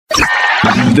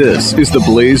This is the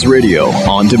Blaze Radio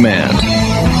on demand.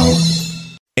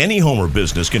 Any home or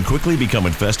business can quickly become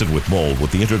infested with mold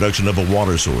with the introduction of a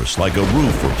water source, like a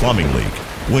roof or plumbing leak.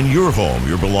 When your home,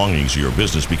 your belongings, or your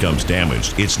business becomes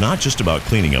damaged, it's not just about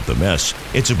cleaning up the mess,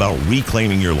 it's about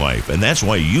reclaiming your life, and that's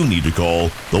why you need to call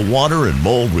the Water and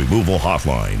Mold Removal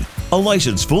Hotline. A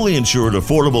licensed, fully insured,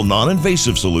 affordable,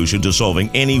 non-invasive solution to solving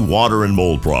any water and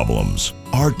mold problems.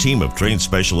 Our team of trained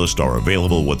specialists are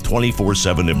available with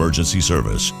 24/7 emergency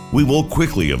service. We will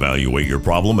quickly evaluate your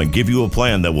problem and give you a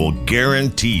plan that will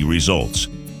guarantee results.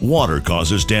 Water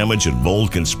causes damage and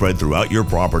mold can spread throughout your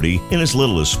property in as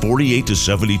little as 48 to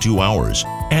 72 hours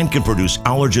and can produce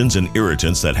allergens and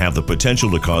irritants that have the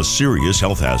potential to cause serious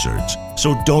health hazards.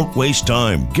 So don't waste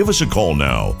time. Give us a call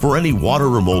now. For any water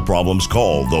or mold problems,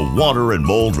 call the Water and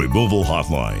Mold Removal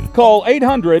Hotline. Call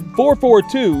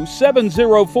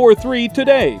 800-442-7043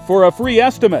 today for a free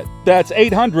estimate. That's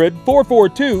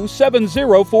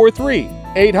 800-442-7043.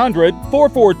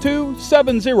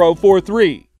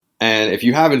 800-442-7043. And if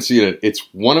you haven't seen it, it's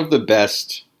one of the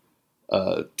best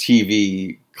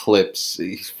TV clips,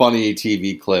 funny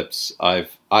TV clips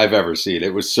I've ever seen.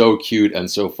 It was so cute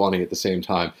and so funny at the same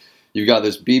time. You've got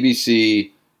this BBC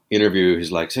interview.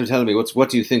 He's like, so tell me, what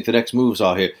do you think the next moves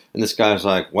are here? And this guy's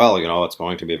like, well, it's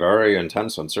going to be very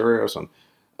intense and serious, and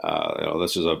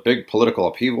this is a big political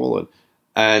upheaval,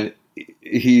 and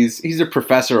he's a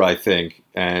professor, I think,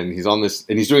 and he's on this,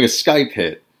 and he's doing a Skype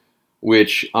hit,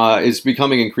 which is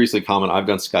becoming increasingly common. I've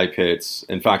done Skype hits.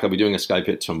 In fact, I'll be doing a Skype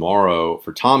hit tomorrow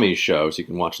for Tommy's show, so you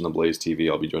can watch on the Blaze TV.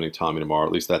 I'll be joining Tommy tomorrow.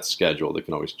 At least that's scheduled. It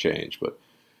can always change, but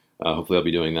hopefully I'll be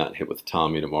doing that hit with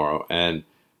Tommy tomorrow. And,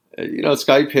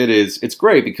 Skype hit it's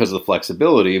great because of the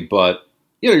flexibility, but,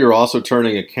 you're also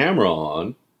turning a camera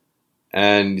on,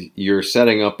 and you're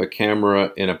setting up a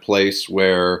camera in a place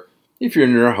where, if you're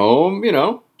in your home,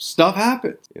 stuff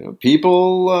happens.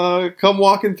 People come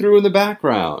walking through in the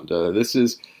background.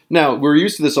 Now we're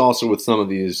used to this also with some of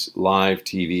these live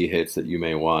TV hits that you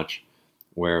may watch,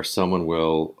 where someone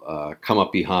will come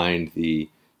up behind the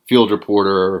field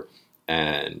reporter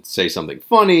and say something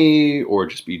funny, or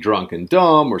just be drunk and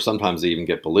dumb, or sometimes they even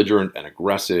get belligerent and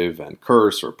aggressive and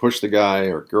curse or push the guy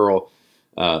or girl.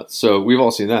 So we've all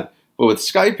seen that. But with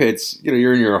Skype hits,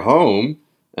 you're in your home.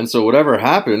 And so whatever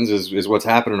happens is what's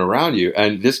happening around you.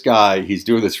 And this guy, he's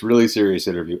doing this really serious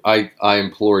interview. I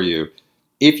implore you,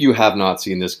 if you have not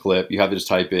seen this clip, you have to just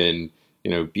type in,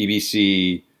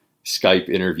 BBC Skype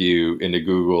interview into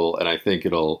Google, and I think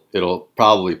it'll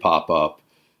probably pop up.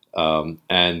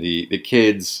 And the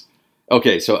kids,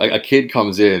 okay, so a kid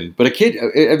comes in, but a kid,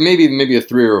 maybe a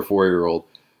 3 or a 4-year-old,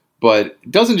 but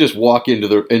doesn't just walk into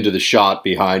the shot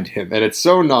behind him. And it's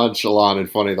so nonchalant and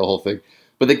funny, the whole thing.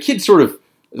 But the kid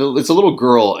it's a little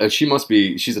girl, and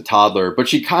she's a toddler, but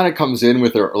she kind of comes in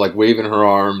with her, like, waving her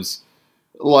arms,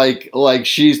 like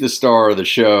she's the star of the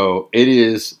show. It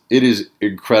is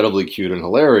incredibly cute and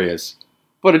hilarious,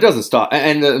 but it doesn't stop.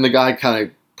 And the guy kind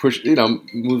of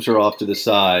moves her off to the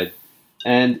side,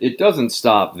 and it doesn't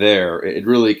stop there. It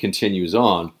really continues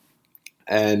on.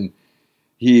 And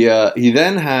he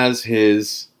then has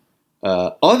his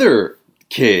other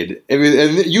kid. I mean,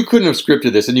 and you couldn't have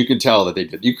scripted this, and you can tell that they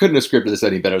did. You couldn't have scripted this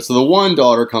any better. So the one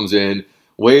daughter comes in,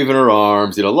 waving her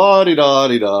arms,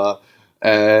 la-di-da-di-da,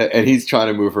 and he's trying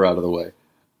to move her out of the way.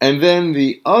 And then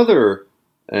the other,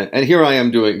 and here I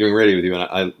am doing radio with you,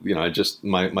 and I just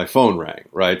my phone rang,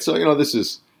 right? So this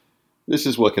is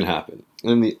what can happen.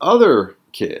 And the other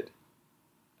kid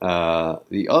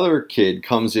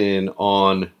comes in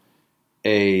on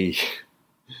a,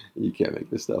 you can't make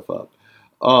this stuff up,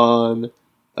 on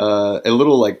a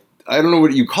little, like, I don't know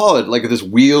what you call it, like this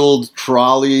wheeled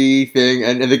trolley thing,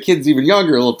 and the kid's even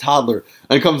younger, a little toddler,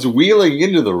 and comes wheeling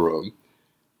into the room,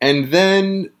 and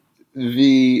then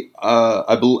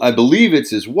I believe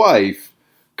it's his wife,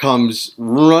 comes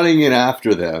running in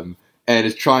after them and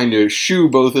is trying to shoo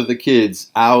both of the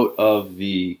kids out of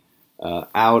the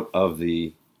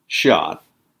shot,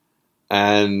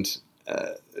 and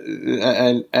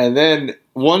then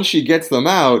once she gets them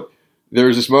out,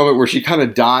 there's this moment where she kind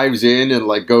of dives in and,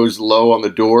 like, goes low on the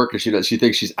door because she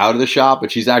thinks she's out of the shop,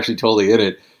 but she's actually totally in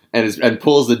it, and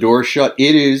pulls the door shut.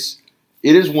 It is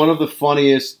one of the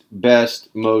funniest,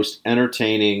 best, most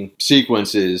entertaining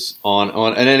sequences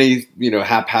on any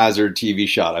haphazard TV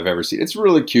shot I've ever seen. It's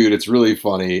really cute, it's really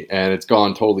funny, and it's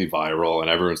gone totally viral, and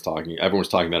everyone's talking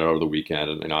about it over the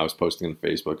weekend, and I was posting on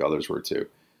Facebook, others were too.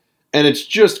 And it's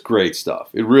just great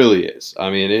stuff. It really is. I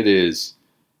mean, it is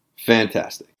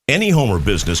fantastic. Any home or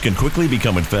business can quickly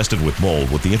become infested with mold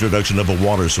with the introduction of a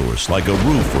water source, like a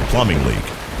roof or plumbing leak.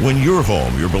 When your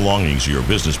home, your belongings, or your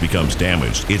business becomes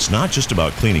damaged, it's not just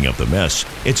about cleaning up the mess,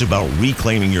 it's about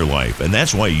reclaiming your life, and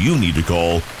that's why you need to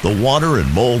call the Water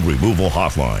and Mold Removal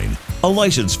Hotline. A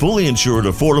licensed, fully insured,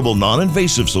 affordable,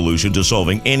 non-invasive solution to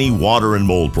solving any water and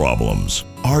mold problems.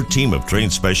 Our team of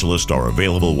trained specialists are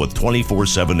available with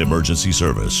 24/7 emergency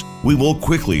service. We will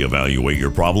quickly evaluate your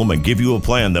problem and give you a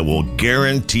plan that will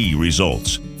guarantee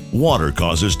results. Water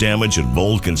causes damage and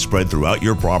mold can spread throughout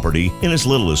your property in as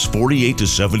little as 48 to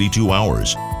 72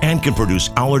 hours and can produce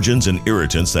allergens and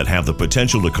irritants that have the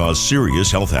potential to cause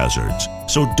serious health hazards.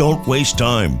 So don't waste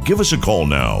time. Give us a call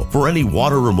now. For any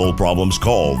water or mold problems,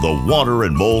 call the Water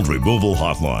and Mold Removal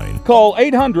Hotline. Call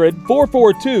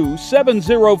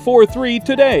 800-442-7043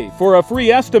 today for a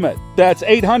free estimate. That's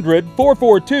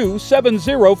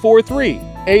 800-442-7043.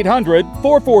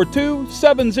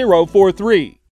 800-442-7043.